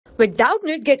With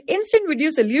Doubtnut, get instant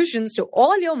video solutions to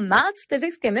all your maths,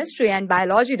 physics, chemistry, and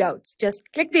biology doubts. Just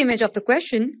click the image of the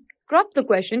question, crop the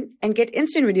question, and get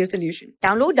instant video solution.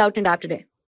 Download Doubtnut app today.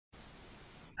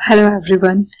 Hello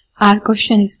everyone. Our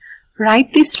question is,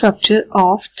 write the structure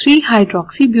of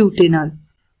 3-hydroxybutanol.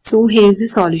 So here's the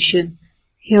solution.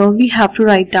 Here we have to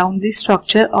write down the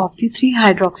structure of the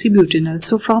 3-hydroxybutanol.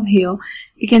 So from here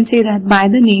we can say that by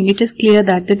the name it is clear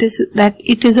that it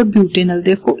is a butanol.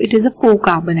 Therefore it is a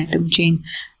 4-carbon atom chain.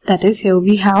 That is, here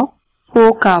we have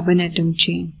 4-carbon atom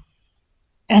chain.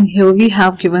 And here we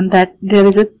have given that there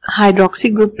is a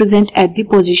hydroxy group present at the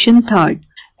position 3rd.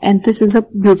 And this is a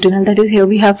butanol. That is, here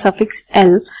we have suffix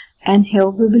L. And here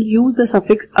we will use the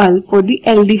suffix L for the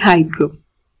aldehyde group.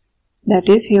 That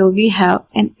is, here we have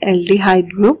an aldehyde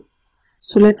group.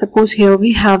 So let's suppose here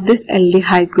we have this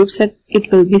aldehyde group, set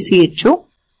it will be CHO.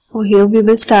 So here we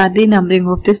will start the numbering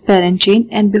of this parent chain,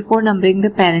 and before numbering the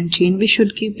parent chain we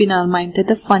should keep in our mind that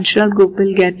the functional group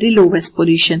will get the lowest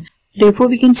position. Therefore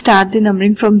we can start the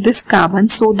numbering from this carbon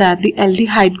so that the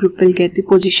aldehyde group will get the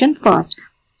position first.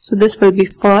 So this will be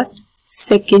 1st,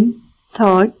 2nd,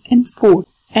 3rd and 4th.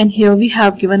 And here we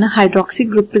have given a hydroxy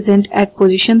group present at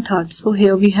position 3rd. So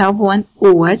here we have one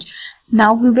OH.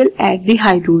 Now we will add the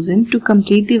hydrogen to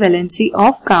complete the valency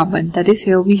of carbon. That is,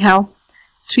 here we have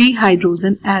 3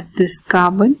 hydrogen at this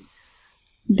carbon.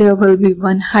 There will be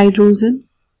 1 hydrogen.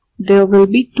 There will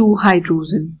be 2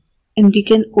 hydrogen. And we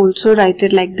can also write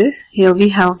it like this. Here we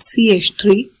have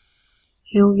CH3.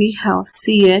 Here we have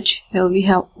CH. Here we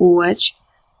have OH.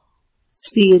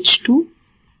 CH2.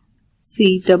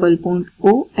 C double bond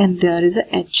O, and there is a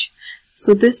H.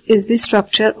 So this is the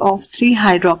structure of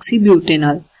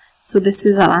 3-hydroxybutanol. So this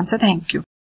is our answer. Thank you.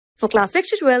 For class 6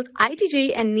 to 12, IIT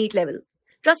JEE and NEET level.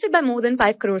 Trusted by more than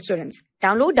 5 crore students.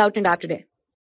 Download Doubtnut app today.